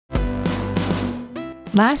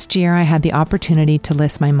Last year, I had the opportunity to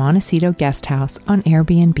list my Montecito guest house on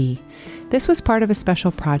Airbnb. This was part of a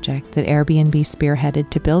special project that Airbnb spearheaded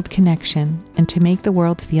to build connection and to make the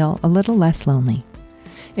world feel a little less lonely.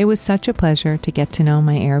 It was such a pleasure to get to know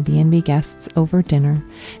my Airbnb guests over dinner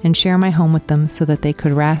and share my home with them so that they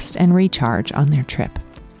could rest and recharge on their trip.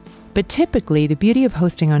 But typically, the beauty of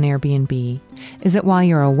hosting on Airbnb is that while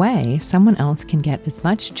you're away, someone else can get as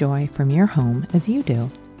much joy from your home as you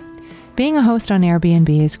do. Being a host on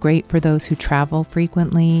Airbnb is great for those who travel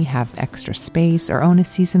frequently, have extra space, or own a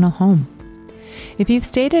seasonal home. If you've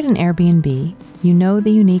stayed at an Airbnb, you know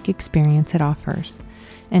the unique experience it offers.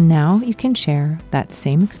 And now you can share that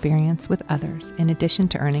same experience with others in addition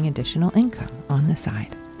to earning additional income on the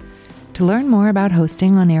side. To learn more about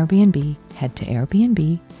hosting on Airbnb, head to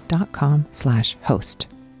airbnb.com/host.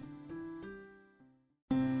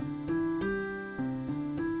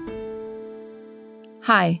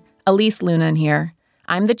 Hi, Elise Lunan here.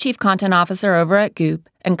 I'm the Chief Content Officer over at Goop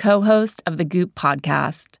and co-host of the Goop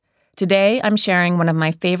podcast. Today, I'm sharing one of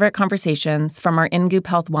my favorite conversations from our In-Goop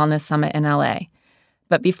Health Wellness Summit in LA.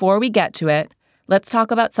 But before we get to it, let's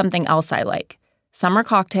talk about something else I like, Summer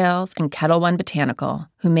Cocktails and Kettle One Botanical,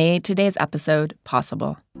 who made today's episode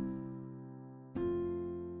possible.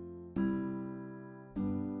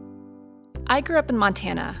 I grew up in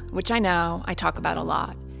Montana, which I know I talk about a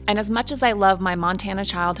lot. And as much as I love my Montana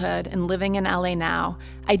childhood and living in LA now,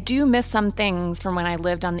 I do miss some things from when I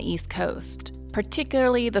lived on the East Coast,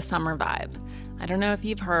 particularly the summer vibe. I don't know if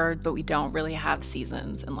you've heard, but we don't really have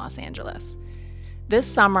seasons in Los Angeles. This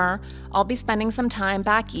summer, I'll be spending some time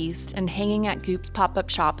back east and hanging at Goop's pop-up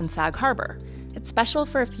shop in Sag Harbor. It's special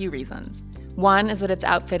for a few reasons. One is that it's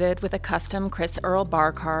outfitted with a custom Chris Earl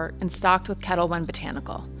bar cart and stocked with Kettle One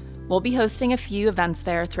Botanical. We'll be hosting a few events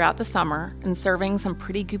there throughout the summer and serving some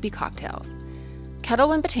pretty goopy cocktails. Kettle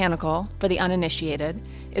One Botanical, for the uninitiated,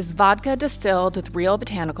 is vodka distilled with real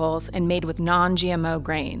botanicals and made with non-GMO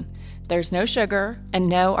grain. There's no sugar and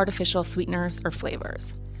no artificial sweeteners or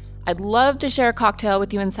flavors. I'd love to share a cocktail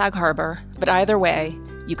with you in Sag Harbor, but either way,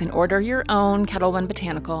 you can order your own Kettle One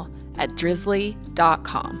Botanical at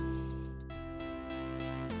drizzly.com.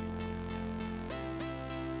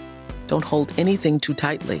 Don't hold anything too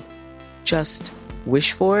tightly. Just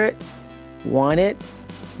wish for it, want it,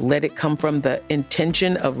 let it come from the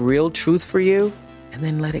intention of real truth for you, and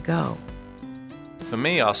then let it go. For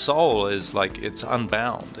me, our soul is like, it's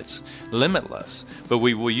unbound, it's limitless, but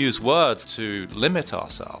we will use words to limit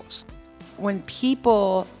ourselves. When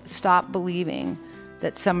people stop believing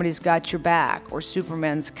that somebody's got your back or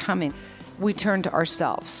Superman's coming, we turn to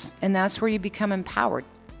ourselves, and that's where you become empowered.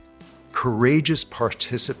 Courageous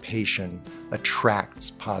participation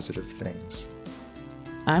attracts positive things.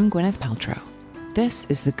 I'm Gwyneth Paltrow. This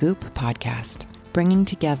is the Goop podcast, bringing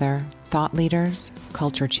together thought leaders,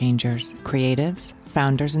 culture changers, creatives,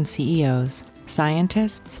 founders and CEOs,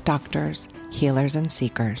 scientists, doctors, healers, and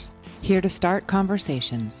seekers, here to start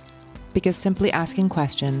conversations, because simply asking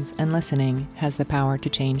questions and listening has the power to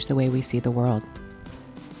change the way we see the world.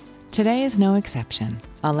 Today is no exception.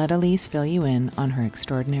 I'll let Elise fill you in on her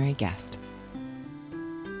extraordinary guest.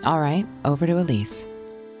 All right, over to Elise.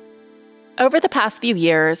 Over the past few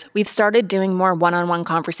years, we've started doing more one-on-one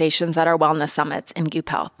conversations at our wellness summits in Goop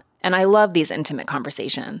Health, and I love these intimate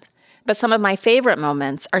conversations. But some of my favorite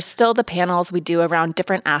moments are still the panels we do around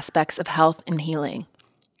different aspects of health and healing.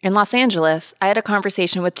 In Los Angeles, I had a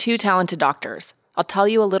conversation with two talented doctors. I'll tell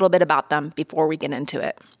you a little bit about them before we get into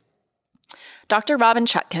it. Dr. Robin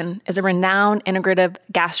Chutkan is a renowned integrative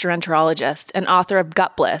gastroenterologist and author of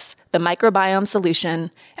Gut Bliss, The Microbiome Solution,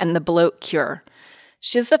 and The Bloat Cure.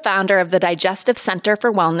 She's the founder of the Digestive Center for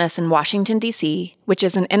Wellness in Washington, D.C., which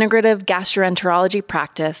is an integrative gastroenterology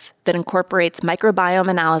practice that incorporates microbiome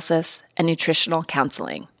analysis and nutritional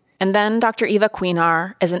counseling. And then Dr. Eva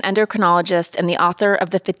Cuinar is an endocrinologist and the author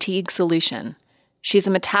of The Fatigue Solution. She's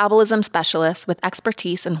a metabolism specialist with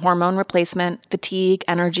expertise in hormone replacement, fatigue,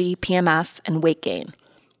 energy, PMS, and weight gain.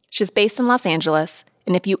 She's based in Los Angeles,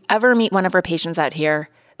 and if you ever meet one of her patients out here,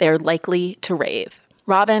 they are likely to rave.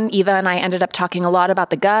 Robin, Eva, and I ended up talking a lot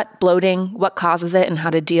about the gut, bloating, what causes it, and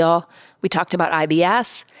how to deal. We talked about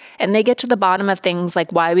IBS, and they get to the bottom of things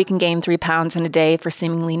like why we can gain 3 pounds in a day for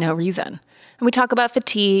seemingly no reason. And we talk about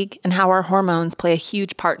fatigue and how our hormones play a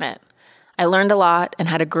huge part in it. I learned a lot and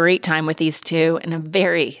had a great time with these two in a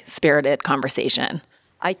very spirited conversation.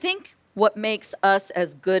 I think what makes us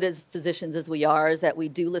as good as physicians as we are is that we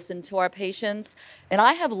do listen to our patients. And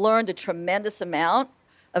I have learned a tremendous amount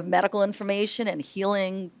of medical information and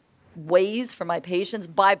healing ways for my patients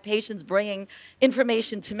by patients bringing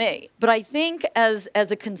information to me. But I think as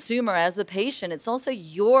a consumer, as the patient, it's also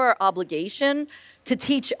your obligation to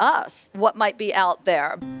teach us what might be out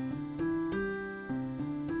there.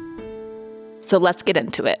 So let's get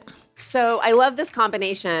into it. So I love this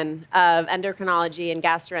combination of endocrinology and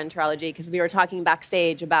gastroenterology, because we were talking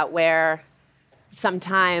backstage about where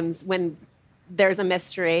sometimes when there's a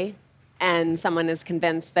mystery and someone is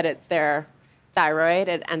convinced that it's their thyroid,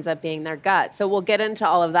 it ends up being their gut. So we'll get into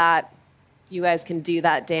all of that. You guys can do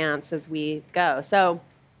that dance as we go. So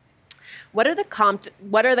what are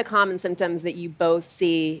the common symptoms that you both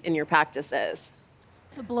see in your practices?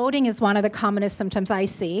 So bloating is one of the commonest symptoms I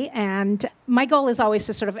see, and my goal is always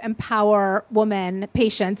to sort of empower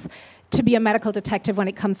patients, to be a medical detective when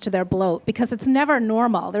it comes to their bloat, because it's never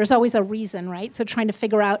normal. There's always a reason, right? So trying to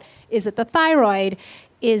figure out, is it the thyroid?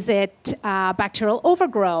 Is it bacterial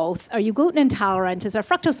overgrowth? Are you gluten intolerant? Is there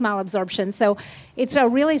fructose malabsorption? So it's a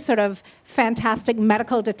really sort of fantastic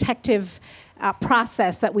medical detective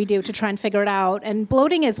process that we do to try and figure it out. And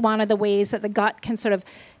bloating is one of the ways that the gut can sort of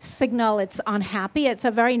signal it's unhappy. It's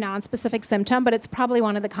a very nonspecific symptom, but it's probably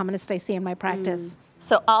one of the commonest I see in my practice.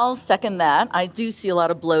 So I'll second that. I do see a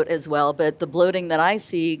lot of bloat as well, but the bloating that I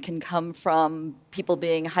see can come from people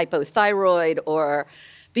being hypothyroid, or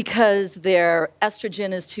because their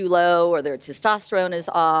estrogen is too low, or their testosterone is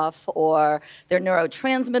off, or their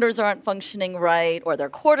neurotransmitters aren't functioning right, or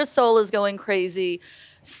their cortisol is going crazy.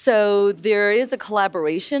 So there is a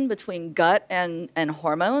collaboration between gut and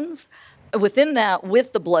hormones. Within that,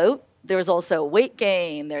 with the bloat, there's also weight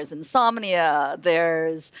gain, there's insomnia,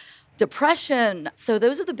 there's depression. So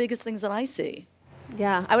those are the biggest things that I see.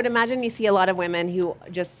 Yeah, I would imagine you see a lot of women who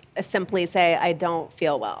just simply say, I don't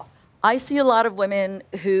feel well. I see a lot of women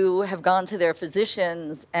who have gone to their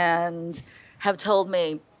physicians and have told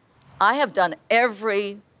me, I have done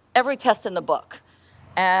every test in the book.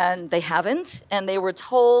 And they haven't, and they were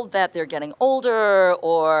told that they're getting older,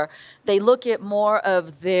 or they look at more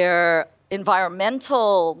of their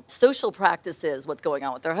environmental, social practices, what's going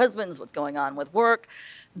on with their husbands, what's going on with work.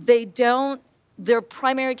 Their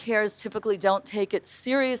primary cares typically don't take it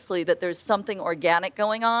seriously that there's something organic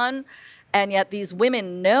going on, and yet these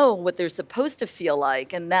women know what they're supposed to feel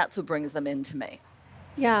like, and that's what brings them into me.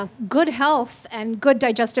 Yeah, good health and good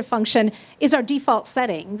digestive function is our default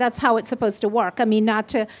setting. That's how it's supposed to work. I mean, not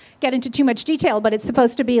to get into too much detail, but it's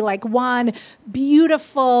supposed to be like one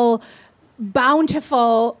beautiful,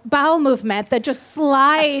 bountiful bowel movement that just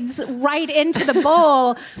slides right into the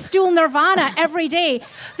bowl, stool nirvana every day.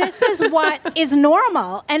 This is what is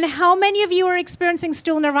normal. And how many of you are experiencing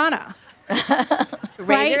stool nirvana?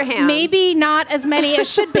 Raise your hands. Maybe not as many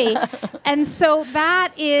as should be. And so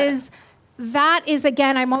that is,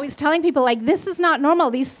 again, I'm always telling people, like, this is not normal.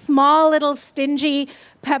 These small little stingy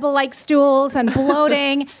pebble-like stools and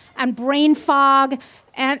bloating and brain fog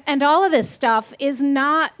and all of this stuff is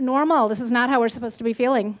not normal. This is not how we're supposed to be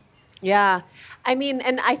feeling. Yeah. I mean,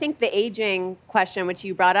 and I think the aging question, which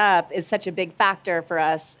you brought up, is such a big factor for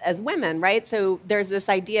us as women, right? So there's this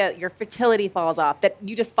idea your fertility falls off, that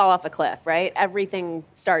you just fall off a cliff, right? Everything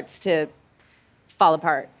starts to fall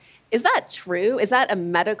apart. Is that true? Is that a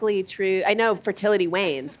medically true? I know fertility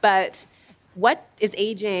wanes, but what is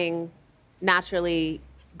aging naturally,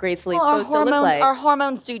 gracefully supposed to look like? Our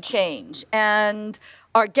hormones do change, and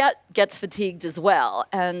our gut gets fatigued as well.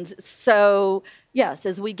 And so, yes,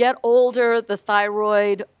 as we get older, the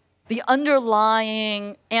thyroid, the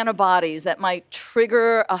underlying antibodies that might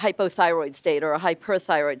trigger a hypothyroid state or a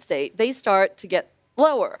hyperthyroid state, they start to get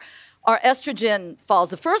lower. Our estrogen falls.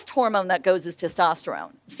 The first hormone that goes is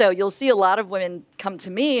testosterone. So you'll see a lot of women come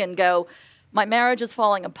to me and go, my marriage is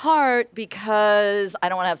falling apart because I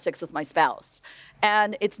don't want to have sex with my spouse.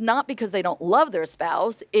 And it's not because they don't love their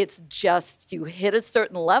spouse. It's just you hit a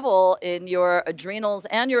certain level in your adrenals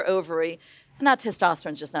and your ovary, and that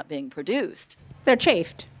testosterone's just not being produced. They're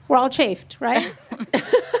chafed. We're all chafed, right?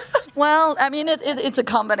 Well, I mean, it's a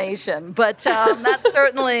combination, but that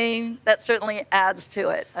certainly adds to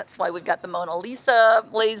it. That's why we've got the Mona Lisa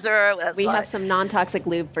laser. We have some non-toxic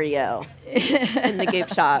lube for you in the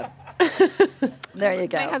Goop shop. There you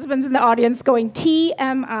go. My husband's in the audience going,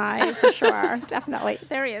 TMI for sure. Definitely.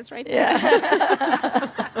 There he is right there.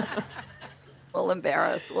 Yeah. We'll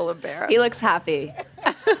embarrass. He looks happy.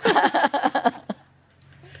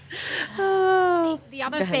 The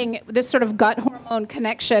other thing, this sort of gut hormone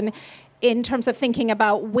connection in terms of thinking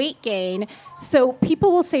about weight gain. So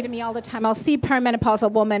people will say to me all the time, I'll see a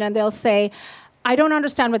perimenopausal woman and they'll say, I don't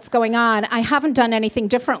understand what's going on. I haven't done anything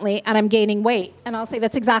differently, and I'm gaining weight. And I'll say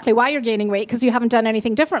that's exactly why you're gaining weight, because you haven't done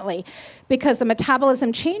anything differently, because the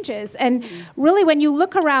metabolism changes. And really, when you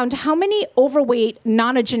look around, how many overweight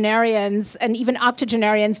nonagenarians and even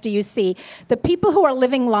octogenarians do you see? The people who are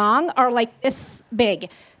living long are like this big.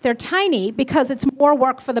 They're tiny because it's more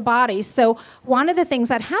work for the body. So one of the things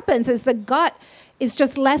that happens is the gut is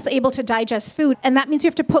just less able to digest food, and that means you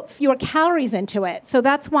have to put fewer calories into it. So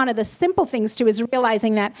that's one of the simple things too, is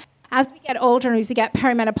realizing that as we get older and as we get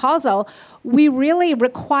perimenopausal, we really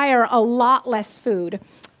require a lot less food.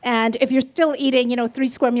 And if you're still eating, 3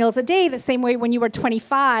 square meals a day, the same way when you were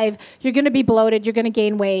 25, you're going to be bloated, you're going to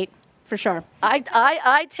gain weight. For sure.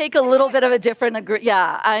 I take a little bit of a different,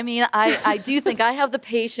 I mean, I do think I have the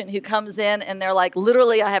patient who comes in and they're like,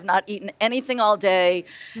 literally, I have not eaten anything all day,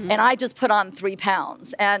 and I just put on 3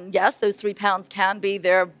 pounds. And yes, those 3 pounds can be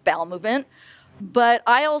their bowel movement, but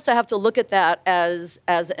I also have to look at that as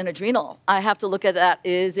an adrenal. I have to look at that,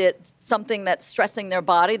 is it something that's stressing their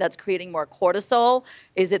body, that's creating more cortisol?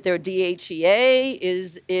 Is it their DHEA?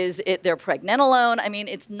 Is it their pregnenolone? I mean,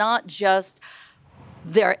 it's not just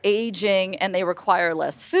they're aging and they require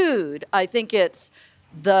less food. I think it's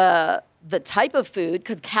the type of food,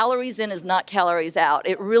 because calories in is not calories out.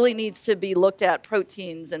 It really needs to be looked at,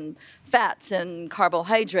 proteins and fats and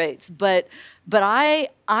carbohydrates. But I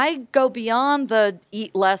go beyond the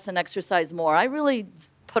eat less and exercise more. I really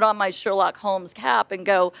put on my Sherlock Holmes cap and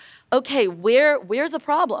go, okay, where's the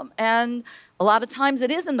problem? And a lot of times it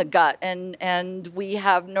is in the gut, and we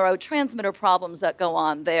have neurotransmitter problems that go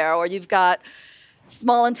on there, or you've got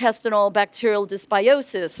small intestinal bacterial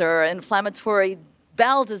dysbiosis or inflammatory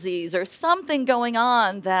bowel disease or something going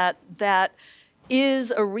on that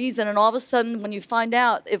is a reason. And all of a sudden, when you find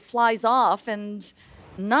out, it flies off, and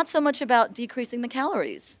not so much about decreasing the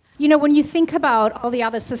calories. When you think about all the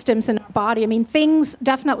other systems in our body, I mean, things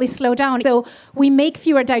definitely slow down. So we make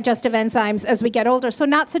fewer digestive enzymes as we get older. So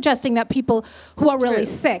not suggesting that people who are really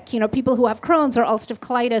sick, people who have Crohn's or ulcerative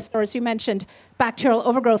colitis, or as you mentioned, bacterial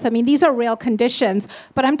overgrowth, I mean, these are real conditions.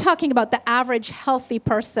 But I'm talking about the average healthy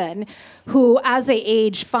person who, as they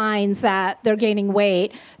age, finds that they're gaining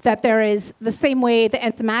weight, that there is the same way the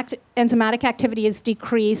enzymatic activity is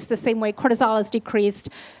decreased, the same way cortisol is decreased,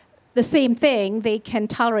 the same thing, they can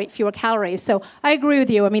tolerate fewer calories. So I agree with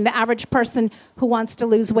you. I mean, the average person who wants to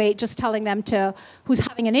lose weight, who's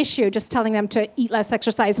having an issue, just telling them to eat less,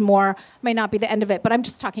 exercise more, may not be the end of it. But I'm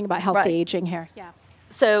just talking about healthy aging here. Yeah.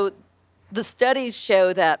 So the studies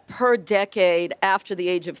show that per decade after the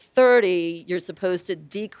age of 30, you're supposed to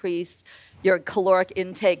decrease your caloric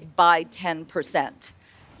intake by 10%.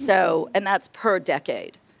 So, and that's per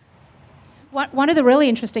decade. One of the really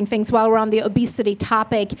interesting things while we're on the obesity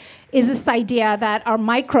topic is this idea that our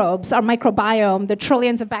microbes, our microbiome, the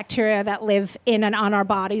trillions of bacteria that live in and on our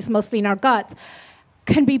bodies, mostly in our guts,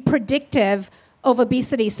 can be predictive of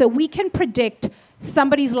obesity. So we can predict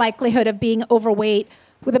somebody's likelihood of being overweight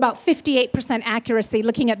with about 58% accuracy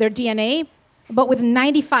looking at their DNA, but with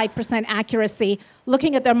 95% accuracy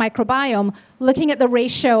looking at their microbiome, looking at the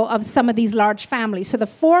ratio of some of these large families. So the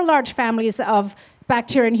 4 large families of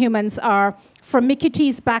bacteria in humans are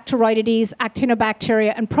Firmicutes, Bacteroidetes,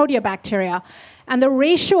 Actinobacteria, and Proteobacteria. And the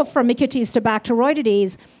ratio of Firmicutes to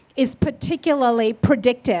Bacteroidetes is particularly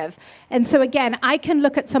predictive. And so again, I can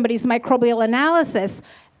look at somebody's microbial analysis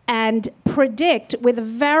and predict with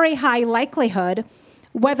very high likelihood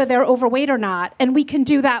whether they're overweight or not. And we can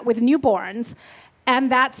do that with newborns. And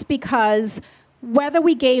that's because whether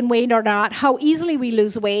we gain weight or not, how easily we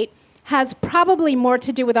lose weight, has probably more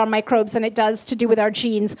to do with our microbes than it does to do with our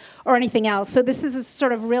genes or anything else. So this is a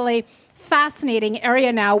sort of really fascinating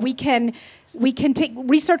area now. We can take,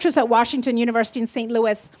 researchers at Washington University in St.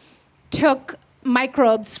 Louis took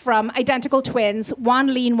microbes from identical twins,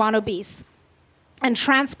 one lean, one obese, and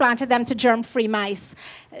transplanted them to germ-free mice.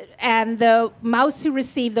 And the mouse who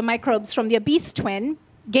received the microbes from the obese twin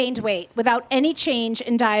gained weight without any change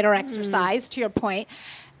in diet or exercise, to your point.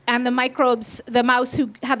 And the mouse who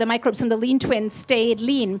had the microbes from the lean twin stayed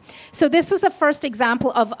lean. So this was a first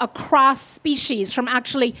example of a cross species from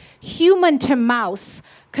actually human to mouse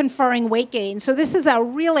conferring weight gain. So this is a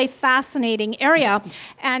really fascinating area.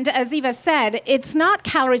 And as Eva said, it's not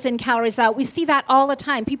calories in, calories out. We see that all the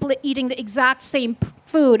time. People are eating the exact same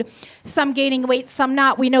food, some gaining weight, some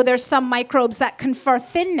not. We know there's some microbes that confer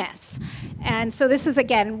thinness. And so this is,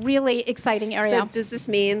 again, really exciting area. So does this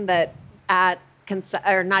mean that at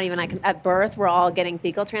birth, we're all getting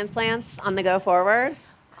fecal transplants on the go forward?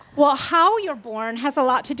 Well, how you're born has a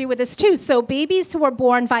lot to do with this too. So babies who are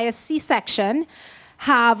born via C-section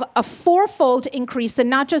have a fourfold increase in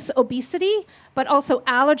not just obesity, but also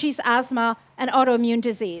allergies, asthma, and autoimmune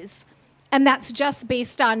disease. And that's just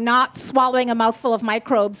based on not swallowing a mouthful of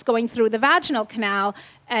microbes going through the vaginal canal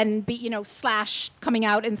and slash coming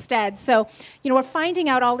out instead. So, we're finding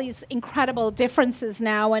out all these incredible differences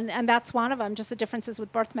now, and that's one of them, just the differences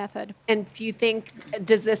with birth method. And do you think,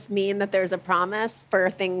 does this mean that there's a promise for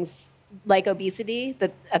things like obesity,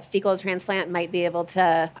 that a fecal transplant might be able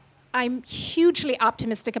to... I'm hugely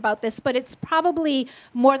optimistic about this, but it's probably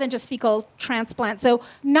more than just fecal transplant. So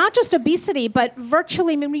not just obesity, but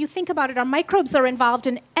virtually, when you think about it, our microbes are involved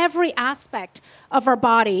in every aspect of our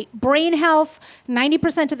body. Brain health,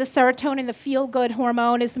 90% of the serotonin, the feel-good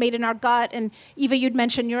hormone, is made in our gut. And Eva, you'd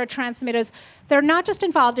mentioned neurotransmitters. They're not just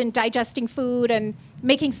involved in digesting food and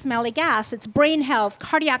making smelly gas. It's brain health,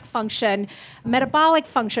 cardiac function, metabolic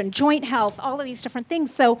function, joint health, all of these different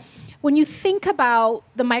things. So when you think about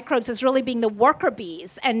the microbes as really being the worker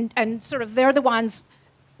bees and sort of they're the ones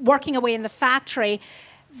working away in the factory,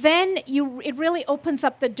 then it really opens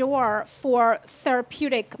up the door for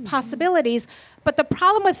therapeutic possibilities. But the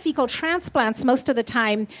problem with fecal transplants most of the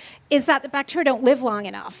time is that the bacteria don't live long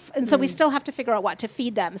enough. And so we still have to figure out what to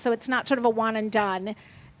feed them. So it's not sort of a one and done.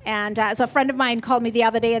 And so a friend of mine called me the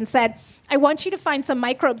other day and said, I want you to find some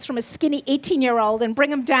microbes from a skinny 18-year-old and bring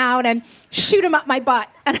them down and shoot them up my butt.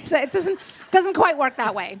 And I said, it doesn't quite work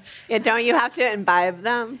that way. Yeah, don't you have to imbibe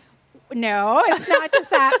them? No, it's not just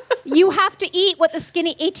that. You have to eat what the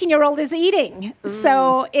skinny 18-year-old is eating.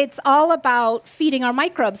 So it's all about feeding our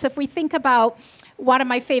microbes. So if we think about one of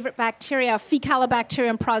my favorite bacteria,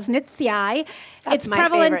 Faecalibacterium prausnitzii, it's my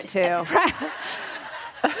favorite too.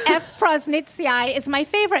 F. prausnitzii is my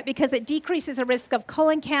favorite because it decreases the risk of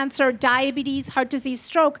colon cancer, diabetes, heart disease,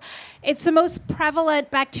 stroke. It's the most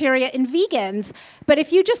prevalent bacteria in vegans. But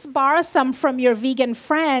if you just borrow some from your vegan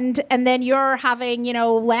friend and then you're having,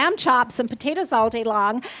 lamb chops and potatoes all day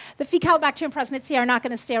long, the Faecalibacterium prausnitzii are not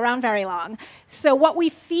going to stay around very long. So what we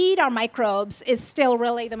feed our microbes is still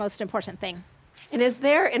really the most important thing. And is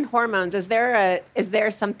there, in hormones, is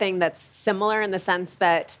there something that's similar in the sense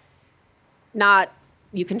that not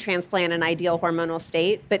you can transplant an ideal hormonal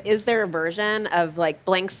state, but is there a version of like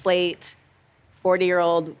blank slate,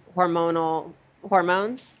 40-year-old hormonal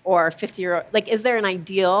hormones or 50-year-old? Like, is there an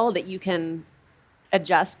ideal that you can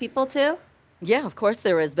adjust people to? Yeah, of course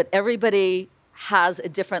there is, but everybody has a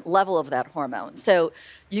different level of that hormone. So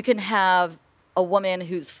you can have a woman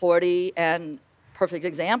who's 40 and, perfect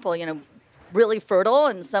example, really fertile,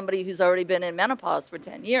 and somebody who's already been in menopause for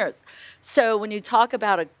 10 years. So when you talk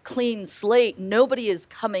about a clean slate, nobody is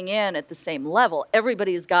coming in at the same level.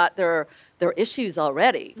 Everybody's got their issues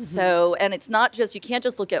already. So, and it's not just, you can't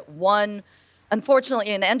just look at one, unfortunately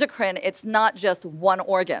in endocrine, it's not just one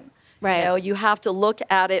organ. Right. You have to look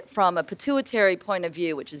at it from a pituitary point of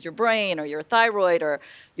view, which is your brain or your thyroid or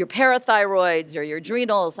your parathyroids or your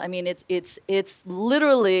adrenals. I mean, it's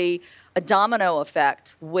literally a domino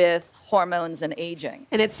effect with hormones and aging.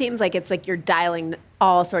 And it seems like it's like you're dialing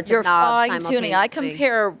all sorts of knobs simultaneously. You're fine-tuning. I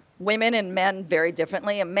compare women and men very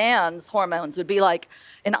differently. A man's hormones would be like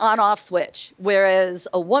an on-off switch, whereas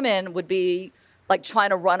a woman would be like trying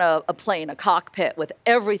to run a plane, a cockpit, with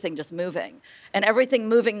everything just moving. And everything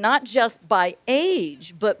moving not just by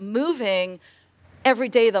age, but moving every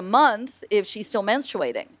day of the month if she's still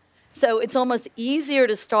menstruating. So it's almost easier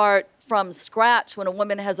to start from scratch when a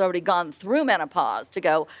woman has already gone through menopause to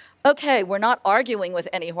go, okay, we're not arguing with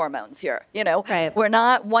any hormones here. Right. We're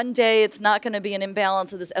not, one day it's not going to be an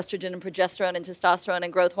imbalance of this estrogen and progesterone and testosterone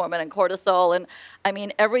and growth hormone and cortisol. And I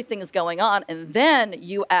mean, everything's going on. And then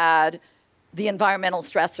you add the environmental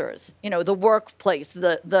stressors, the workplace,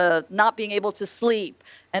 the not being able to sleep.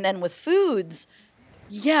 And then with foods,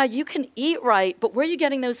 yeah, you can eat right, but where are you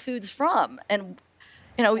getting those foods from? And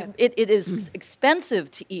it is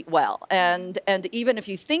expensive to eat well. And even if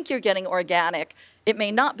you think you're getting organic, it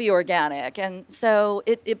may not be organic. And so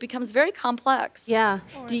it becomes very complex. Yeah.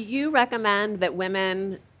 Do you recommend that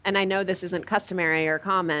women, and I know this isn't customary or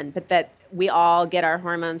common, but that we all get our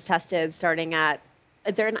hormones tested starting at,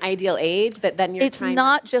 is there an ideal age that then you're trying? It's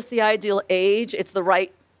not just the ideal age, it's the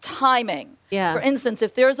right timing. Yeah. For instance,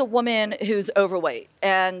 if there's a woman who's overweight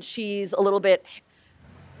and she's a little bit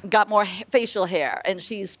got more facial hair and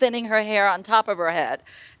she's thinning her hair on top of her head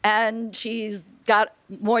and she's got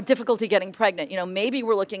more difficulty getting pregnant, maybe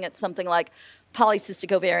we're looking at something like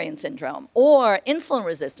polycystic ovarian syndrome or insulin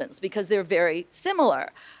resistance because they're very similar.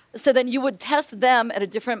 So then you would test them at a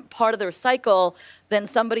different part of their cycle than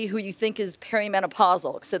somebody who you think is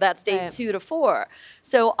perimenopausal. So that's day 2 to 4.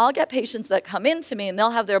 So I'll get patients that come in to me and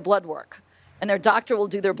they'll have their blood work. And their doctor will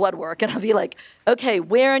do their blood work. And I'll be like, okay,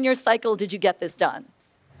 where in your cycle did you get this done?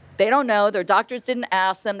 They don't know. Their doctors didn't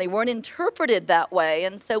ask them. They weren't interpreted that way.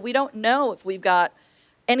 And so we don't know if we've got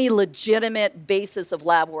any legitimate basis of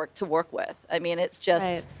lab work to work with. I mean, it's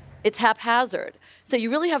just, it's haphazard. So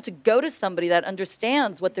you really have to go to somebody that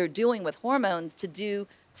understands what they're doing with hormones to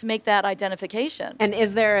make that identification. And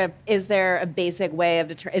is there a basic way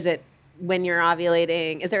of is it when you're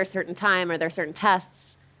ovulating? Is there a certain time? Are there certain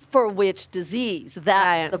tests? For which disease?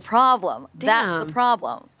 That's the problem. That's the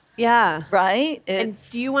problem. Yeah. Right? And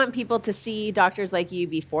do you want people to see doctors like you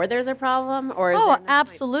before there's a problem? Or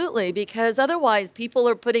absolutely, because otherwise people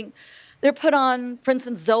are they're put on, for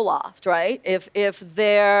instance, Zoloft, right? If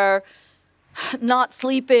they're not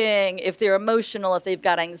sleeping, if they're emotional, if they've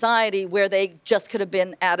got anxiety, where they just could have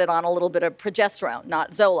been added on a little bit of progesterone,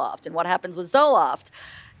 not Zoloft. And what happens with Zoloft?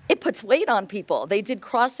 It puts weight on people. They did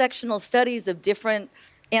cross-sectional studies of different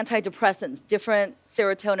antidepressants, different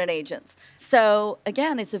serotonin agents. So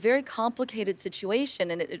again, it's a very complicated situation,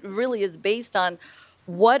 and it really is based on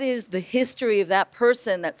what is the history of that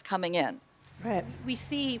person that's coming in. Right. We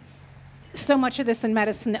see so much of this in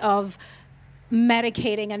medicine of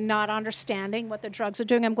medicating and not understanding what the drugs are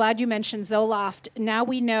doing. I'm glad you mentioned Zoloft. Now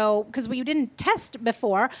we know, because we didn't test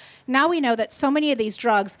before, now we know that so many of these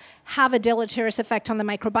drugs have a deleterious effect on the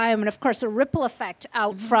microbiome. And of course, a ripple effect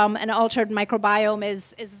out from an altered microbiome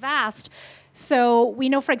is vast. So we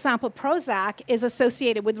know, for example, Prozac is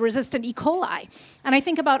associated with resistant E. coli. And I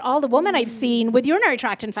think about all the women I've seen with urinary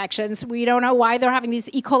tract infections. We don't know why they're having these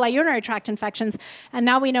E. coli urinary tract infections. And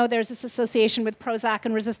now we know there's this association with Prozac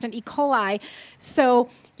and resistant E. coli. So,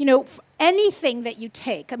 anything that you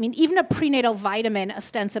take, I mean, even a prenatal vitamin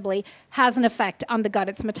ostensibly has an effect on the gut.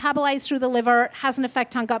 It's metabolized through the liver, has an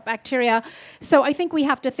effect on gut bacteria. So I think we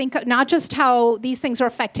have to think not just how these things are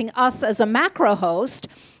affecting us as a macro host,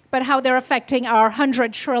 but how they're affecting our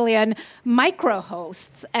 100 trillion micro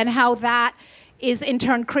hosts and how that is in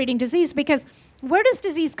turn creating disease. Because where does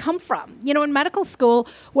disease come from? In medical school,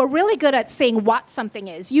 we're really good at saying what something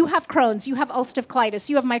is. You have Crohn's, you have ulcerative colitis,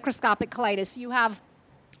 you have microscopic colitis, you have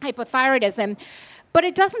hypothyroidism, but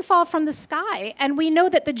it doesn't fall from the sky. And we know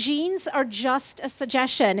that the genes are just a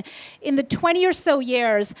suggestion. In the 20 or so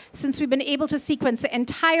years since we've been able to sequence the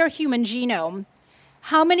entire human genome,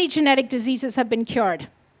 how many genetic diseases have been cured?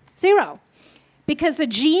 0. Because the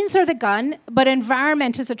genes are the gun, but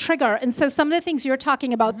environment is a trigger. And so some of the things you're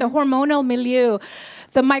talking about, the hormonal milieu,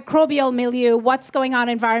 the microbial milieu, what's going on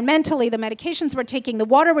environmentally, the medications we're taking, the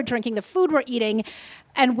water we're drinking, the food we're eating,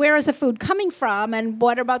 and where is the food coming from, and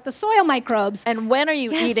what about the soil microbes? And when are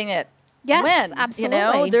you eating it? Yes, when?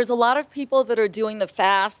 absolutely. There's a lot of people that are doing the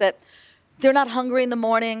fast that they're not hungry in the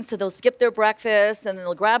morning, so they'll skip their breakfast, and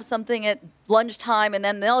they'll grab something at lunchtime, and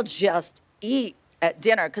then they'll just eat at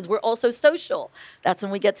dinner, because we're also social. That's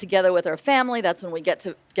when we get together with our family. That's when we get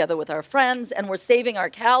together with our friends, and we're saving our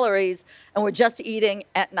calories, and we're just eating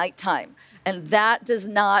at nighttime. And that does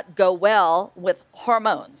not go well with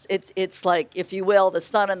hormones. It's like, if you will, the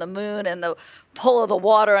sun and the moon and the pull of the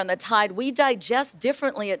water and the tide. We digest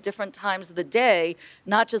differently at different times of the day,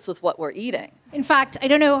 not just with what we're eating. In fact, I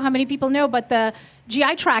don't know how many people know, but the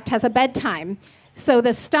GI tract has a bedtime. So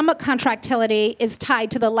the stomach contractility is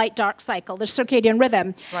tied to the light-dark cycle, the circadian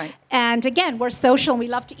rhythm. Right. And again, we're social and we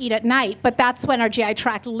love to eat at night, but that's when our GI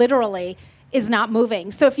tract literally is not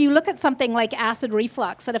moving. So if you look at something like acid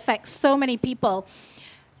reflux that affects so many people,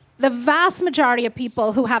 the vast majority of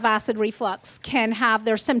people who have acid reflux can have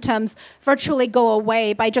their symptoms virtually go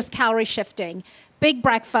away by just calorie shifting. Big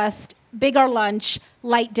breakfast, bigger lunch,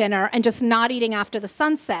 light dinner, and just not eating after the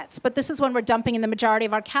sun sets. But this is when we're dumping in the majority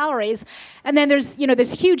of our calories. And then there's,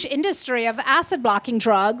 this huge industry of acid blocking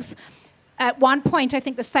drugs. At one point, I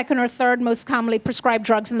think the second or third most commonly prescribed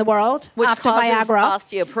drugs in the world, which after causes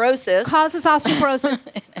Viagra. Osteoporosis. Causes osteoporosis,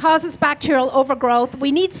 causes bacterial overgrowth.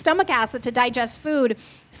 We need stomach acid to digest food.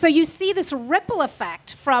 So you see this ripple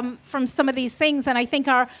effect from some of these things. And I think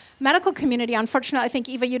our medical community, unfortunately, I think,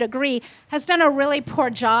 Eva, you'd agree, has done a really poor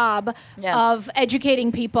job of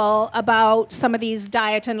educating people about some of these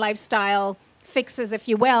diet and lifestyle fixes, if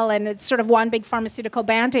you will. And it's sort of one big pharmaceutical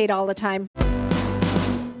Band-Aid all the time.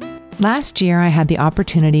 Last year, I had the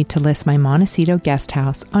opportunity to list my Montecito guest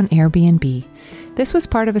house on Airbnb. This was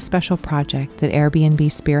part of a special project that Airbnb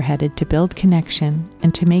spearheaded to build connection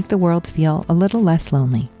and to make the world feel a little less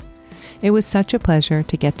lonely. It was such a pleasure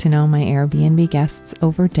to get to know my Airbnb guests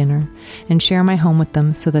over dinner and share my home with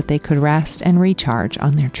them so that they could rest and recharge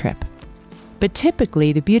on their trip. But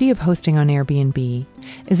typically, the beauty of hosting on Airbnb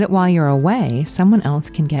is that while you're away, someone else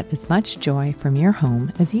can get as much joy from your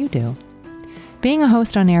home as you do. Being a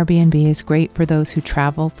host on Airbnb is great for those who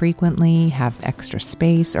travel frequently, have extra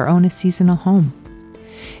space, or own a seasonal home.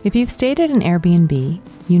 If you've stayed at an Airbnb,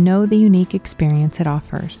 you know the unique experience it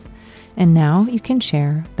offers. And now you can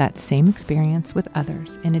share that same experience with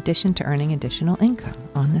others in addition to earning additional income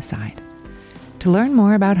on the side. To learn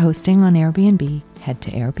more about hosting on Airbnb, head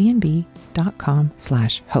to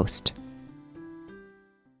airbnb.com/host.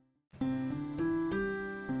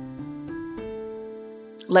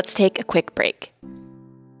 Let's take a quick break.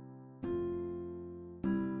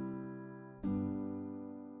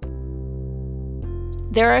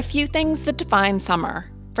 There are a few things that define summer.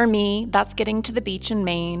 For me, that's getting to the beach in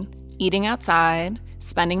Maine, eating outside,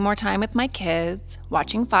 spending more time with my kids,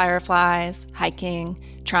 watching fireflies, hiking,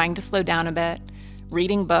 trying to slow down a bit,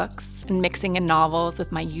 reading books, and mixing in novels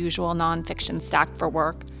with my usual nonfiction stack for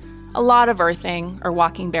work, a lot of earthing or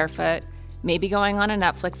walking barefoot, maybe going on a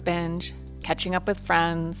Netflix binge, catching up with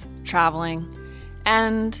friends, traveling,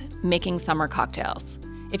 and making summer cocktails.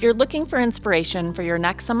 If you're looking for inspiration for your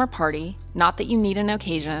next summer party, not that you need an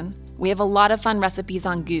occasion, we have a lot of fun recipes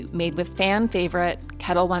on Goop made with fan favorite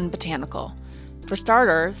Kettle One Botanical. For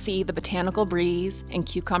starters, see the Botanical Breeze and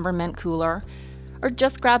Cucumber Mint Cooler, or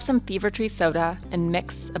just grab some Fever Tree soda and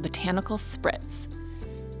mix a botanical spritz.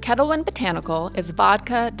 Kettle One Botanical is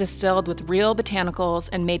vodka distilled with real botanicals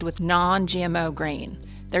and made with non-GMO grain.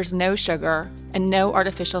 There's no sugar and no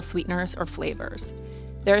artificial sweeteners or flavors.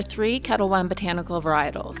 There are 3 Kettle One Botanical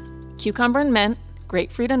varietals: cucumber and mint,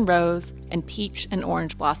 grapefruit and rose, and peach and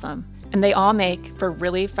orange blossom. And they all make for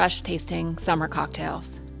really fresh tasting summer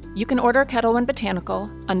cocktails. You can order Kettle One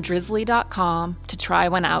Botanical on drizzly.com to try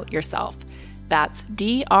one out yourself. That's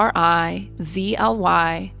DRIZLY.com.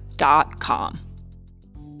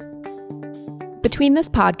 Between this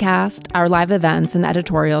podcast, our live events, and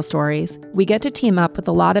editorial stories, we get to team up with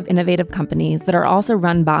a lot of innovative companies that are also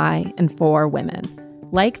run by and for women.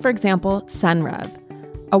 Like, for example, Senrev.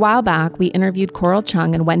 A while back, we interviewed Coral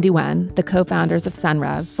Chung and Wendy Wen, the co-founders of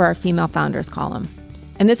Senrev, for our Female Founders column.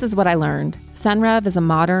 And this is what I learned. Senrev is a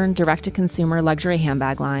modern, direct-to-consumer luxury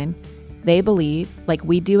handbag line. They believe, like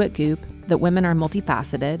we do at Goop, that women are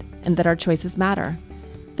multifaceted and that our choices matter.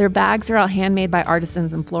 Their bags are all handmade by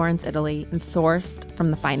artisans in Florence, Italy, and sourced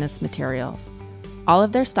from the finest materials. All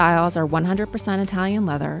of their styles are 100% Italian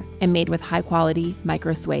leather and made with high-quality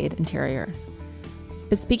micro-suede interiors.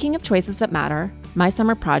 But speaking of choices that matter, my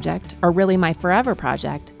summer project, or really my forever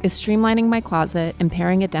project, is streamlining my closet and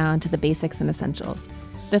paring it down to the basics and essentials,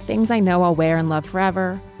 the things I know I'll wear and love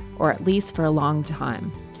forever, or at least for a long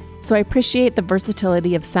time. So I appreciate the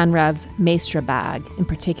versatility of Senrev's Maestra bag in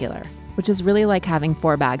particular, which is really like having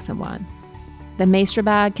 4 bags in one. The Maestra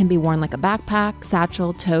bag can be worn like a backpack,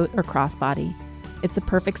 satchel, tote, or crossbody. It's the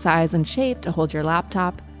perfect size and shape to hold your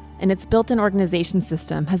laptop, and its built-in organization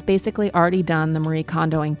system has basically already done the Marie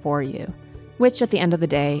Kondoing for you, which at the end of the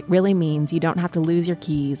day really means you don't have to lose your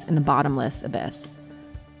keys in a bottomless abyss.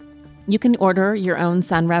 You can order your own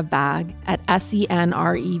Senrev bag at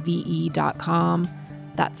senreve.com,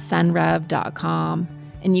 that's senrev.com,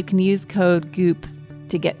 and you can use code GOOP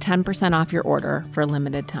to get 10% off your order for a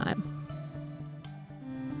limited time.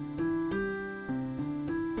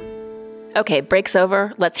 Okay, break's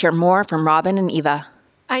over. Let's hear more from Robin and Eva.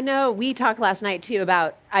 I know we talked last night, too,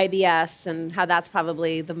 about IBS and how that's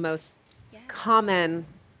probably the most common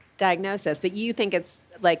diagnosis, but you think it's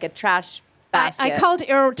like a trash basket. I called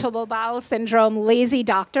irritable bowel syndrome lazy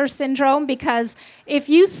doctor syndrome because if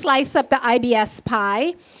you slice up the IBS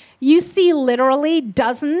pie, you see literally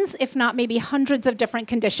dozens, if not maybe hundreds of different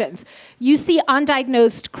conditions. You see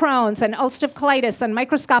undiagnosed Crohn's and ulcerative colitis and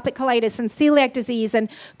microscopic colitis and celiac disease and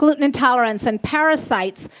gluten intolerance and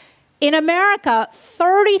parasites. In America,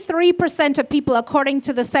 33% of people, according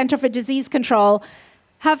to the Center for Disease Control,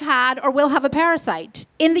 have had or will have a parasite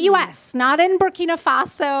in the U.S., not in Burkina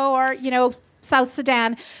Faso or, South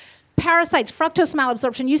Sudan. Parasites, fructose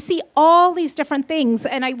malabsorption, you see all these different things,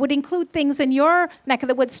 and I would include things in your neck of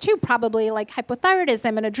the woods too, probably like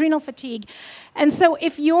hypothyroidism and adrenal fatigue. And so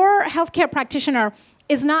if your healthcare practitioner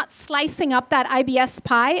is not slicing up that IBS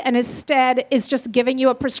pie and instead is just giving you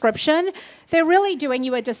a prescription, they're really doing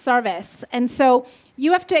you a disservice. And so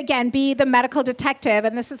you have to, again, be the medical detective,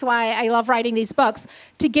 and this is why I love writing these books,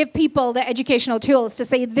 to give people the educational tools to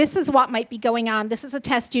say, this is what might be going on, this is a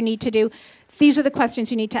test you need to do, these are the questions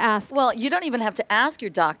you need to ask. Well, you don't even have to ask your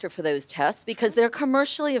doctor for those tests because they're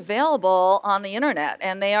commercially available on the internet,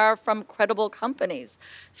 and they are from credible companies.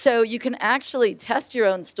 So you can actually test your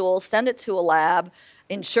own stool, send it to a lab.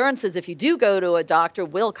 Insurances, if you do go to a doctor,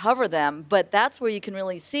 will cover them, but that's where you can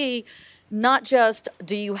really see, not just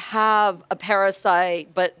do you have a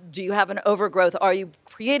parasite, but do you have an overgrowth? Are you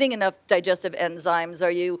creating enough digestive enzymes?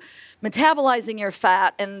 Are you metabolizing your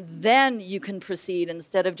fat? And then you can proceed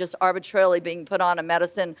instead of just arbitrarily being put on a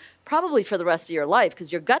medicine probably for the rest of your life,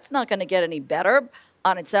 because your gut's not going to get any better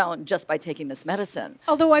on its own just by taking this medicine.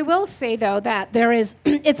 Although I will say, though, that there is,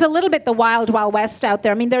 it's a little bit the wild, wild west out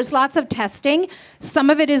there. I mean, there's lots of testing. Some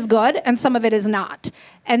of it is good and some of it is not.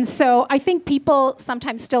 And so I think people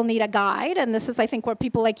sometimes still need a guide. And this is, I think, where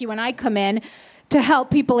people like you and I come in to help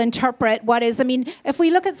people interpret what is. I mean, if we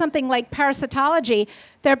look at something like parasitology,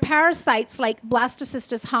 there are parasites like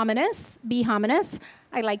Blastocystis hominis, B. hominis,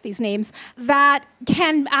 I like these names, that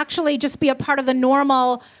can actually just be a part of the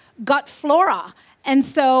normal gut flora. And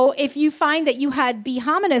so if you find that you had B.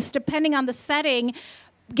 hominis, depending on the setting,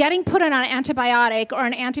 getting put on an antibiotic or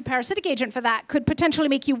an antiparasitic agent for that could potentially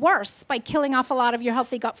make you worse by killing off a lot of your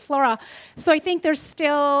healthy gut flora. So I think there's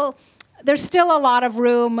still a lot of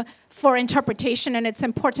room for interpretation, and it's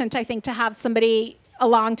important, I think, to have somebody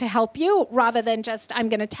along to help you rather than just, I'm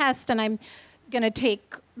going to test and I'm going to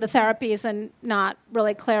take the therapies and not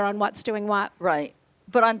really clear on what's doing what. Right.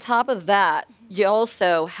 But on top of that, you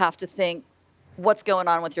also have to think what's going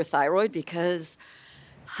on with your thyroid, because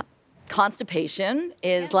constipation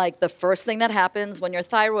is like the first thing that happens when your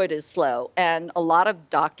thyroid is slow. And a lot of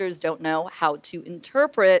doctors don't know how to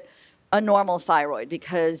interpret a normal thyroid,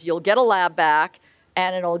 because you'll get a lab back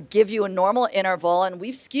and it'll give you a normal interval, and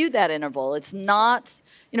we've skewed that interval. It's not,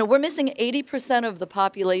 we're missing 80% of the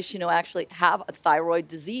population who actually have a thyroid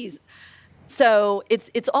disease. So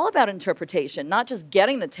it's all about interpretation, not just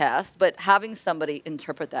getting the test, but having somebody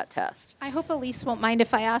interpret that test. I hope Elise won't mind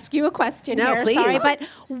if I ask you a question No, here. please. Sorry, but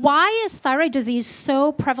why is thyroid disease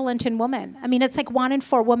so prevalent in women? I mean, it's like 1 in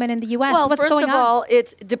 4 women in the U.S. Well, What's going on?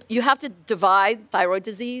 first of all, you have to divide thyroid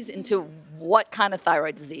disease into what kind of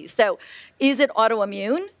thyroid disease. So is it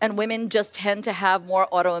autoimmune? And women just tend to have more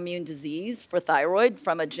autoimmune disease for thyroid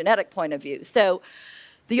from a genetic point of view. So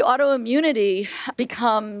the autoimmunity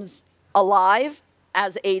becomes alive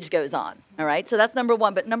as age goes on, all right? So that's number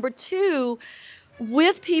one. But number two,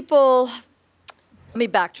 with people, let me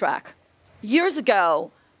backtrack. Years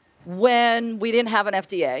ago, when we didn't have an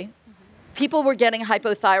FDA, people were getting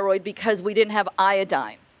hypothyroid because we didn't have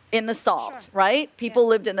iodine in the salt, right? People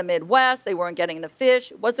lived in the Midwest, they weren't getting the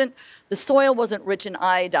fish. The soil wasn't rich in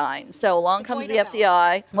iodine. So along comes the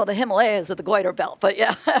FDA. Well, the Himalayas are the goiter belt, but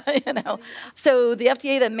yeah, So the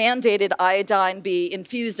FDA then mandated iodine be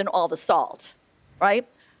infused in all the salt, right?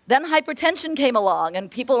 Then hypertension came along,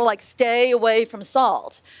 and people are like, stay away from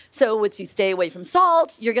salt. So if you stay away from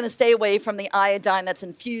salt, you're going to stay away from the iodine that's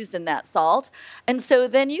infused in that salt. And so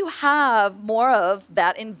then you have more of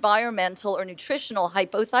that environmental or nutritional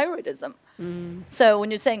hypothyroidism. So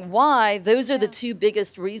when you're saying why, those are the two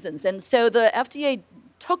biggest reasons. And so the FDA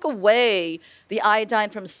took away the iodine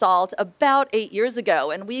from salt about 8 years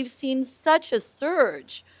ago, and we've seen such a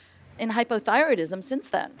surge in hypothyroidism since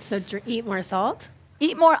then. So eat more salt?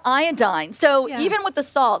 Eat more iodine. So even with the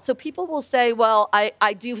salt, so people will say, well,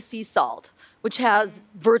 I do sea salt, which has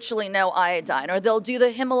virtually no iodine, or they'll do the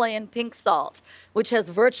Himalayan pink salt, which has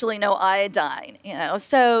virtually no iodine.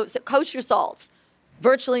 So kosher salts,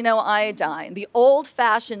 virtually no iodine. The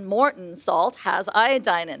old-fashioned Morton salt has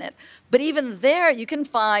iodine in it, but even there you can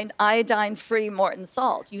find iodine-free Morton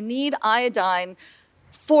salt. You need iodine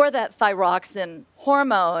for that thyroxine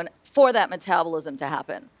hormone for that metabolism to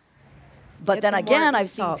happen. But then again, I've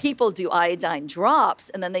seen people do iodine drops,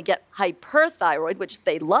 and then they get hyperthyroid, which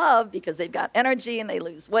they love because they've got energy and they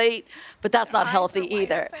lose weight, but that's not healthy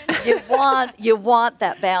either. You want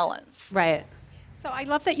that balance. Right. So I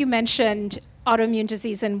love that you mentioned autoimmune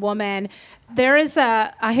disease in women. There is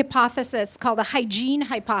a hypothesis called a hygiene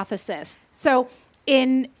hypothesis. So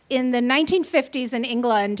in the 1950s in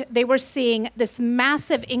England, they were seeing this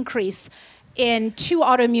massive increase in 2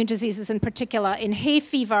 autoimmune diseases in particular, in hay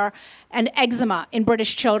fever and eczema in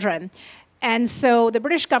British children. And so the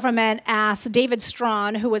British government asked David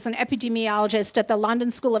Strawn, who was an epidemiologist at the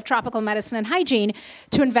London School of Tropical Medicine and Hygiene,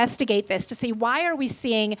 to investigate this, to see why are we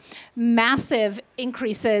seeing massive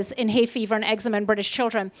increases in hay fever and eczema in British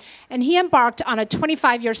children. And he embarked on a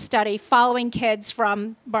 25-year study following kids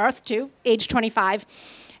from birth to age 25.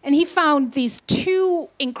 And he found these 2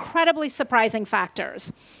 incredibly surprising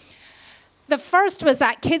factors. The first was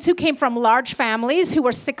that kids who came from large families who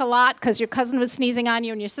were sick a lot because your cousin was sneezing on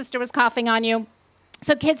you and your sister was coughing on you.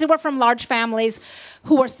 So kids who were from large families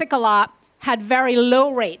who were sick a lot had very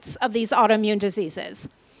low rates of these autoimmune diseases.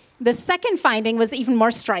 The second finding was even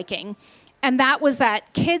more striking, and that was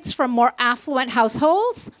that kids from more affluent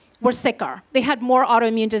households were sicker. They had more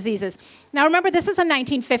autoimmune diseases. Now remember, this is the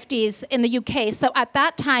 1950s in the UK, so at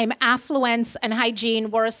that time, affluence and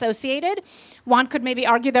hygiene were associated. One could maybe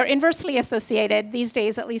argue they're inversely associated these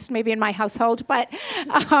days, at least maybe in my household. But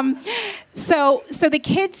so the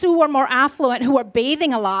kids who were more affluent, who were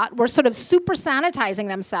bathing a lot, were sort of super sanitizing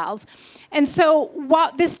themselves. And so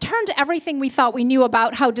this turned everything we thought we knew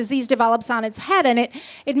about how disease develops on its head, and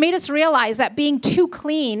it made us realize that being too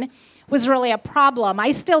clean was really a problem.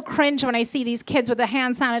 I still cringe when I see these kids with the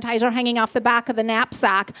hand sanitizer hanging off the back of the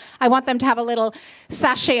knapsack. I want them to have a little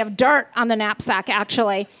sachet of dirt on the knapsack,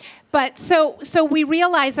 actually. But so we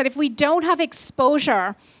realized that if we don't have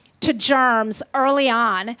exposure to germs early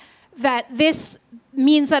on, that this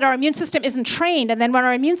means that our immune system isn't trained. And then when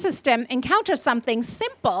our immune system encounters something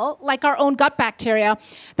simple, like our own gut bacteria,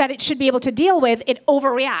 that it should be able to deal with, it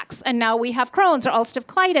overreacts. And now we have Crohn's or ulcerative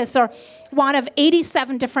colitis or one of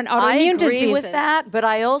 87 different autoimmune diseases. I agree with that, but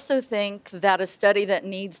I also think that a study that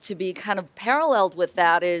needs to be kind of paralleled with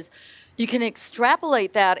that is you can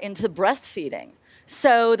extrapolate that into breastfeeding.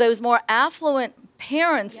 So those more affluent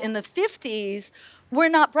parents in the 50s were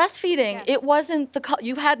not breastfeeding. Yes. It wasn't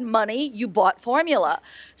you had money, you bought formula.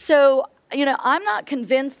 So, I'm not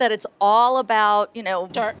convinced that it's all about,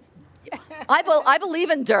 dirt. I believe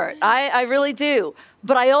in dirt. I really do.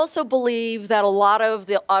 But I also believe that a lot of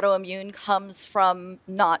the autoimmune comes from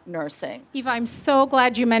not nursing. Eva, I'm so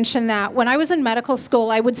glad you mentioned that. When I was in medical school,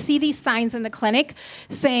 I would see these signs in the clinic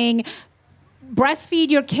saying, breastfeed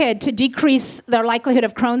your kid to decrease their likelihood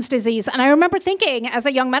of Crohn's disease. And I remember thinking, as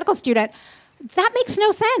a young medical student, that makes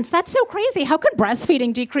no sense. That's so crazy. How can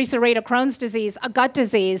breastfeeding decrease the rate of Crohn's disease, a gut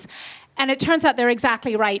disease? And it turns out they're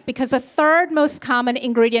exactly right, because the third most common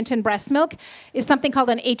ingredient in breast milk is something called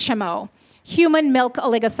an HMO, human milk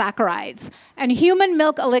oligosaccharides. And human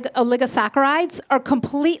milk oligosaccharides are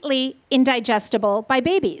completely indigestible by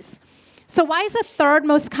babies. So why is the third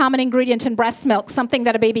most common ingredient in breast milk something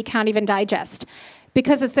that a baby can't even digest?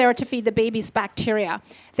 Because it's there to feed the baby's bacteria.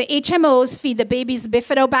 The HMOs feed the baby's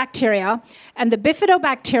bifidobacteria, and the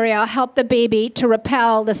bifidobacteria help the baby to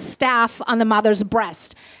repel the staph on the mother's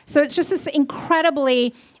breast. So it's just this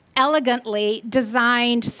incredibly elegantly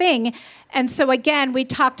designed thing. And so again, we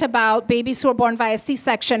talked about babies who are born via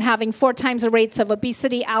C-section having 4 times the rates of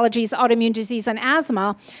obesity, allergies, autoimmune disease, and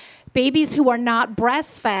asthma. Babies who are not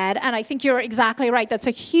breastfed, and I think you're exactly right, that's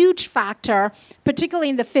a huge factor, particularly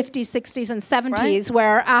in the 50s, 60s, and 70s,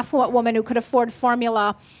 where affluent women who could afford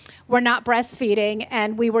formula were not breastfeeding,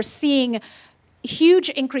 and we were seeing huge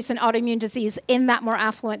increase in autoimmune disease in that more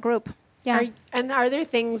affluent group. Yeah. Are there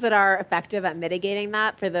things that are effective at mitigating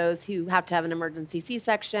that for those who have to have an emergency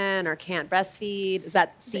C-section or can't breastfeed? Is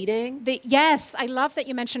that seeding? Yes, I love that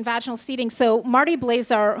you mentioned vaginal seeding. So Marty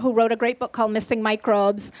Blazer, who wrote a great book called Missing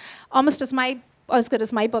Microbes, almost as good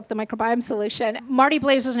as my book, The Microbiome Solution. Marty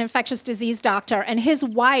Blazer is an infectious disease doctor, and his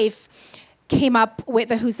wife who's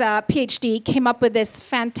a PhD, came up with this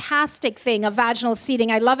fantastic thing of vaginal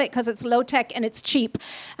seeding. I love it because it's low-tech and it's cheap.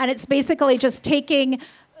 And it's basically just taking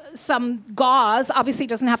some gauze, obviously it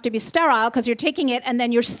doesn't have to be sterile because you're taking it and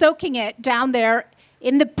then you're soaking it down there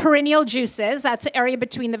in the perineal juices, that's the area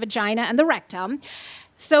between the vagina and the rectum,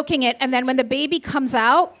 soaking it, and then when the baby comes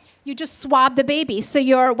out, you just swab the baby. So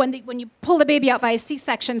when you pull the baby out via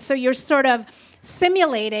C-section, so you're sort of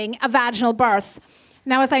simulating a vaginal birth.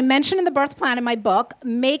 Now, as I mentioned in the birth plan in my book,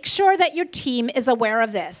 make sure that your team is aware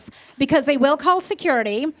of this because they will call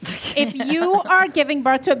security. If you are giving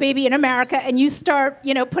birth to a baby in America and you start,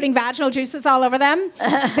 putting vaginal juices all over them,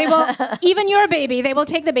 they will, even your baby, they will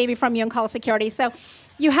take the baby from you and call security. So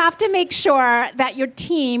you have to make sure that your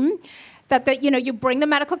team, you bring the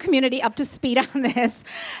medical community up to speed on this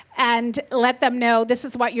and let them know this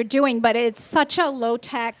is what you're doing. But it's such a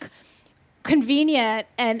low-tech, convenient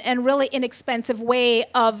and really inexpensive way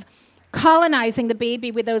of colonizing the baby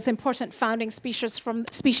with those important founding species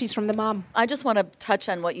from the mom. I just want to touch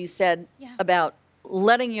on what you said about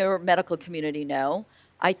letting your medical community know.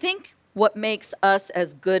 I think what makes us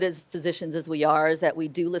as good as physicians as we are is that we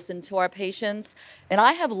do listen to our patients. And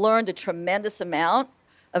I have learned a tremendous amount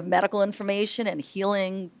of medical information and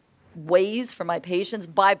healing ways for my patients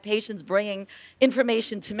by patients bringing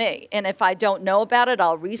information to me. And if I don't know about it,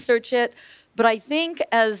 I'll research it. But I think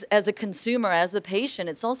as a consumer, as the patient,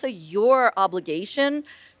 it's also your obligation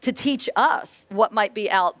to teach us what might be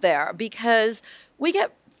out there because we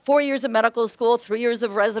get 4 years of medical school, 3 years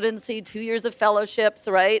of residency, 2 years of fellowships,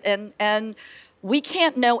 right? And we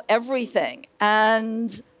can't know everything.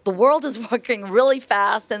 And the world is working really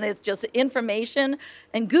fast and it's just information.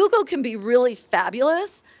 And Google can be really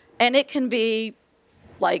fabulous. And it can be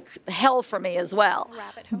like hell for me as well.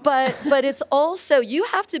 Rabbit hole. But it's also, you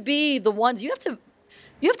have to be the ones, you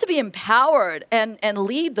have to be empowered and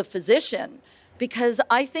lead the physician, because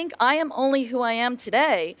I think I am only who I am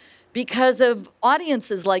today because of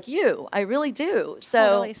audiences like you. I really do. So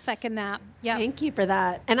Totally second that. Yeah. Thank you for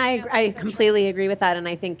that. And I completely agree with that. And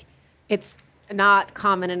I think it's not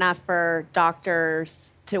common enough for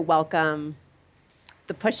doctors to welcome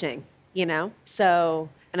the pushing, you know? So,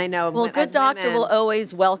 and I know. Well, a good doctor will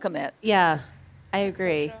always welcome it. Yeah, I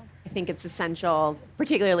agree. I think it's essential,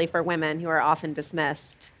 particularly for women who are often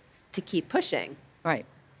dismissed, to keep pushing. Right.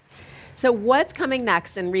 So what's coming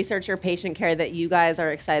next in research or patient care that you guys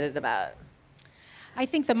are excited about? I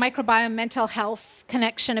think the microbiome mental health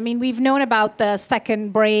connection. I mean, we've known about the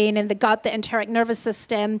second brain and the gut, the enteric nervous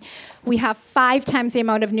system. We have 5 times the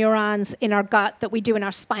amount of neurons in our gut that we do in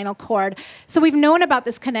our spinal cord. So we've known about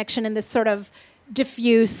this connection in this sort of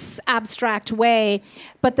diffuse, abstract way.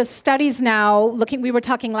 But the studies now, we were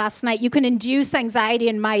talking last night, you can induce anxiety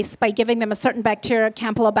in mice by giving them a certain bacteria,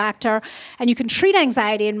 Campylobacter, and you can treat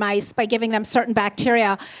anxiety in mice by giving them certain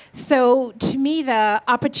bacteria. So to me, the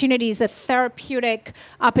opportunities, the therapeutic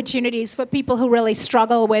opportunities for people who really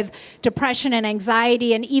struggle with depression and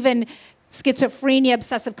anxiety and even schizophrenia,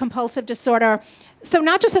 obsessive compulsive disorder. So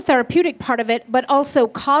not just a therapeutic part of it, but also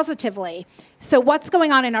causatively. So what's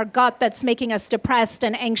going on in our gut that's making us depressed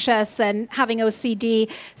and anxious and having OCD?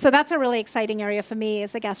 So that's a really exciting area for me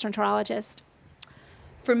as a gastroenterologist.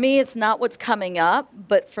 For me, it's not what's coming up,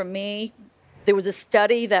 but for me, there was a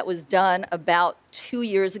study that was done about 2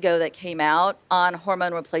 years ago that came out on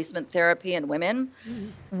hormone replacement therapy in women,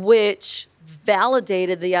 which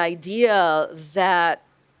validated the idea that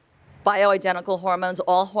bioidentical hormones,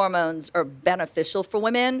 all hormones are beneficial for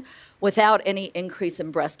women without any increase in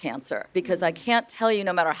breast cancer. Because I can't tell you,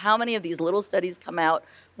 no matter how many of these little studies come out,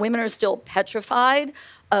 women are still petrified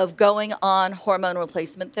of going on hormone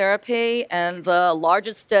replacement therapy. And the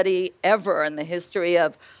largest study ever in the history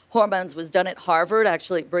of hormones was done at Harvard,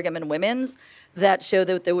 actually at Brigham and Women's, that showed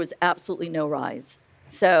that there was absolutely no rise.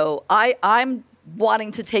 So I'm wanting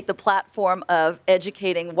to take the platform of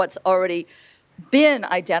educating what's already been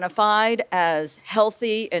identified as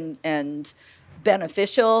healthy and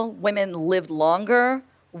beneficial. Women lived longer,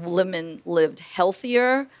 women lived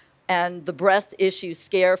healthier, and the breast issue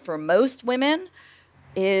scare for most women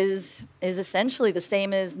is essentially the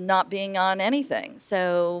same as not being on anything.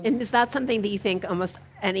 So, and is that something that you think almost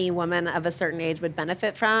any woman of a certain age would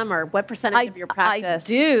benefit from, or what percentage of your practice?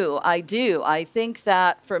 I do. I think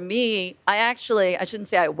that for me, I shouldn't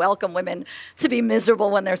say I welcome women to be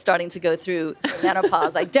miserable when they're starting to go through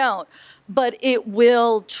menopause. I don't. But it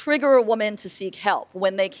will trigger a woman to seek help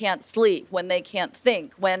when they can't sleep, when they can't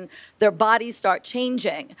think, when their bodies start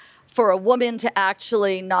changing. For a woman to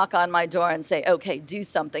actually knock on my door and say, okay, do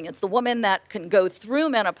something. It's the woman that can go through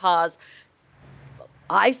menopause.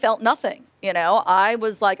 I felt nothing, I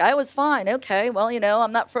was like, I was fine. Okay, well,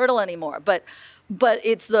 I'm not fertile anymore. But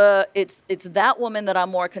it's that woman that I'm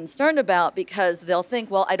more concerned about, because they'll think,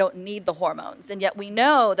 well, I don't need the hormones. And yet we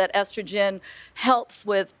know that estrogen helps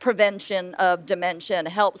with prevention of dementia,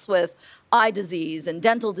 helps with eye disease and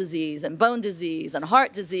dental disease and bone disease and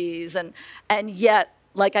heart disease. And yet,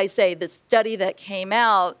 like I say, the study that came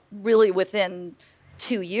out really within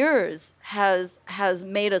 2 years has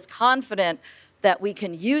made us confident that we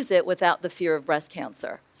can use it without the fear of breast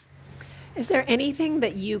cancer. Is there anything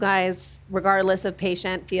that you guys, regardless of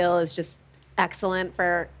patient, feel is just excellent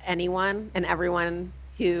for anyone and everyone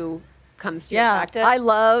who comes to your practice? I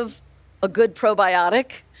love a good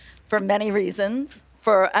probiotic for many reasons.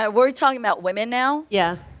 We're talking about women now?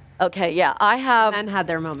 Yeah. Okay, yeah. I have men had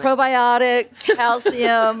their moment. Probiotic,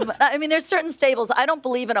 calcium. I mean, there's certain staples. I don't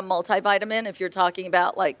believe in a multivitamin if you're talking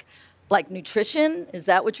about like nutrition. Is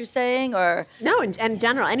that what you're saying? Or no, in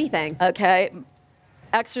general, anything. Okay.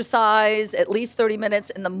 Exercise at least 30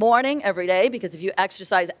 minutes in the morning every day, because if you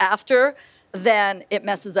exercise after, then it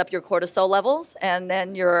messes up your cortisol levels, and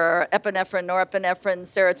then your epinephrine, norepinephrine,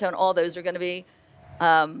 serotonin, all those are going to be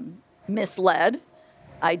misled.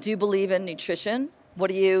 I do believe in nutrition. What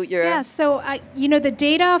do you? So the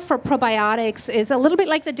data for probiotics is a little bit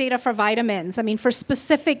like the data for vitamins. I mean, for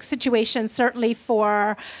specific situations, certainly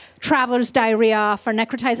for traveler's diarrhea, for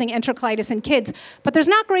necrotizing enterocolitis in kids. But there's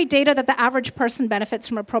not great data that the average person benefits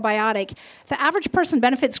from a probiotic. The average person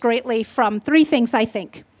benefits greatly from 3 things, I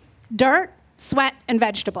think: dirt, sweat, and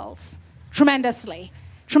vegetables. Tremendously.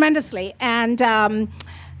 And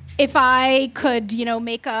if I could,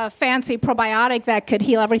 make a fancy probiotic that could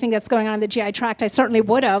heal everything that's going on in the GI tract, I certainly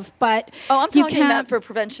would have. But I'm talking about for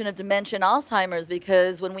prevention of dementia and Alzheimer's,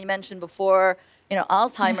 because when we mentioned before,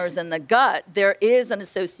 Alzheimer's in the gut, there is an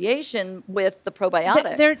association with the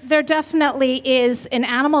probiotic. There definitely is in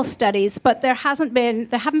animal studies, but there haven't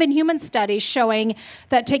been human studies showing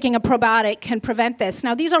that taking a probiotic can prevent this.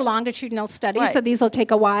 Now, these are longitudinal studies, Right. so these will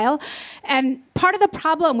take a while. And part of the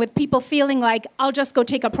problem with people feeling like, I'll just go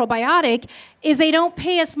take a probiotic, is they don't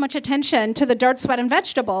pay as much attention to the dirt, sweat, and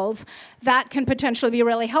vegetables that can potentially be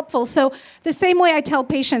really helpful. So the same way I tell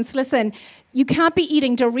patients, listen, you can't be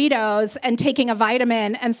eating Doritos and taking a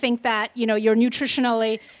vitamin and think that, you're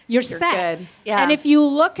nutritionally, you're set. good. Yeah. And if you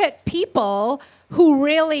look at people who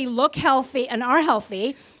really look healthy and are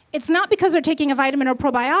healthy, it's not because they're taking a vitamin or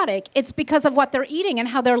probiotic. It's because of what they're eating and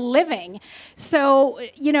how they're living. So,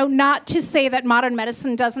 not to say that modern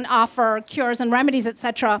medicine doesn't offer cures and remedies, et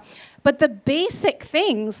cetera, but the basic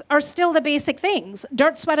things are still the basic things.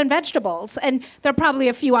 Dirt, sweat, and vegetables. And there are probably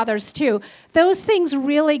a few others too. Those things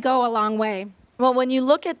really go a long way. Well, when you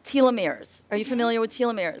look at telomeres, are you familiar with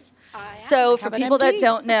telomeres? I am. So I for have an people that MD.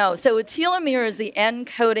 don't know, so a telomere is the end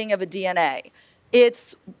coding of a DNA.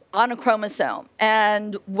 It's on a chromosome.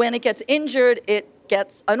 And when it gets injured, it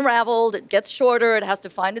gets unraveled, it gets shorter, it has to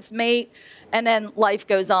find its mate, and then life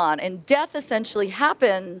goes on. And death essentially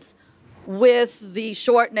happens with the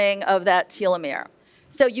shortening of that telomere.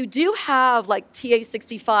 So you do have like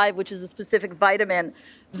TA65, which is a specific vitamin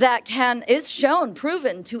that is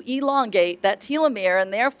proven to elongate that telomere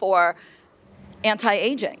and therefore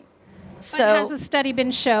anti-aging. So But has a study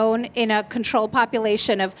been shown in a control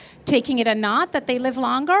population of taking it or not that they live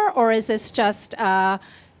longer, or is this just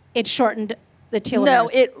it shortened the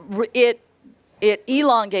telomeres? No, it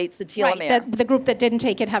elongates the telomere. Right, the group that didn't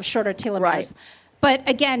take it have shorter telomeres. Right. But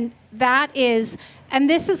again, that is, and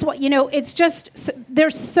this is what, it's just,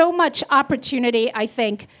 there's so much opportunity, I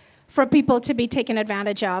think, for people to be taken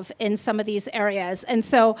advantage of in some of these areas. And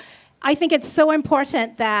so I think it's so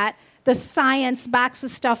important that the science backs the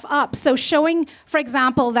stuff up. So showing, for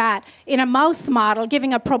example, that in a mouse model,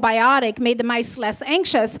 giving a probiotic made the mice less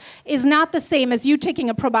anxious is not the same as you taking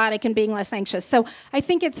a probiotic and being less anxious. So I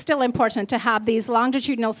think it's still important to have these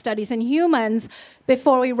longitudinal studies in humans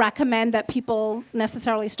before we recommend that people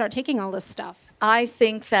necessarily start taking all this stuff. I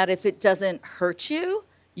think that if it doesn't hurt you,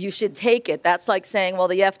 you should take it. That's like saying, well,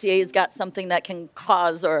 the FDA's got something that can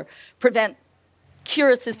cause or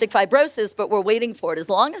cure cystic fibrosis, but we're waiting for it. As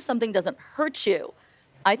long as something doesn't hurt you,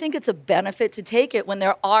 I think it's a benefit to take it when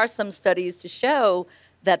there are some studies to show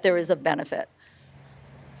that there is a benefit.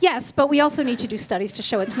 Yes, but we also need to do studies to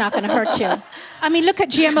show it's not going to hurt you. I mean, look at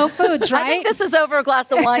GMO foods, right? I think this is over a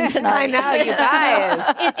glass of wine tonight. I know, you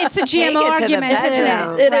guys. It's a Take GMO it to the argument, isn't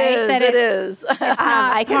bedroom. it? It Right? is. That It is. It's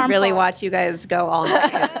not I could really harmful. watch you guys go all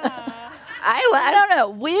night. No.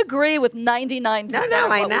 We agree with 99% No,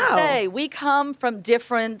 of I what know. we say. We come from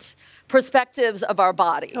different perspectives of our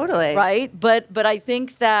body. Totally. Right? But I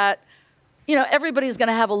think that, everybody's going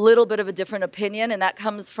to have a little bit of a different opinion, and that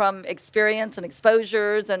comes from experience and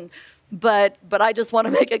exposures. But I just want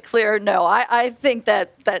to make it clear, no, I think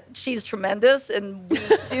that she's tremendous, and we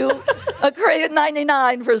do agree with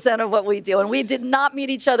 99% of what we do. And we did not meet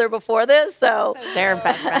each other before this, so. They're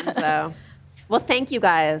best friends, though. Well, thank you,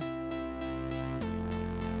 guys.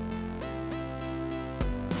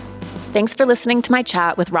 Thanks for listening to my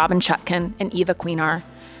chat with Robin Chutkan and Eva Cuinar.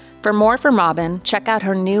 For more from Robin, check out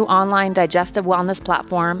her new online digestive wellness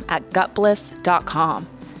platform at gutbliss.com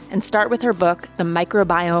and start with her book, The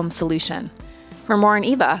Microbiome Solution. For more on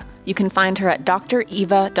Eva, you can find her at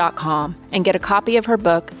dreva.com and get a copy of her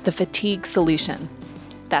book, The Fatigue Solution.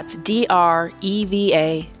 That's dreva.com.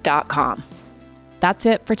 That's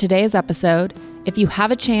it for today's episode. If you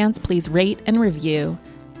have a chance, please rate and review.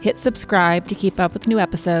 Hit subscribe to keep up with new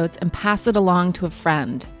episodes and pass it along to a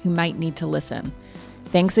friend who might need to listen.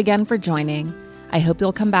 Thanks again for joining. I hope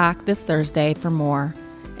you'll come back this Thursday for more.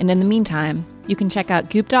 And in the meantime, you can check out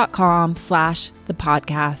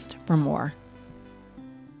goop.com/thepodcast for more.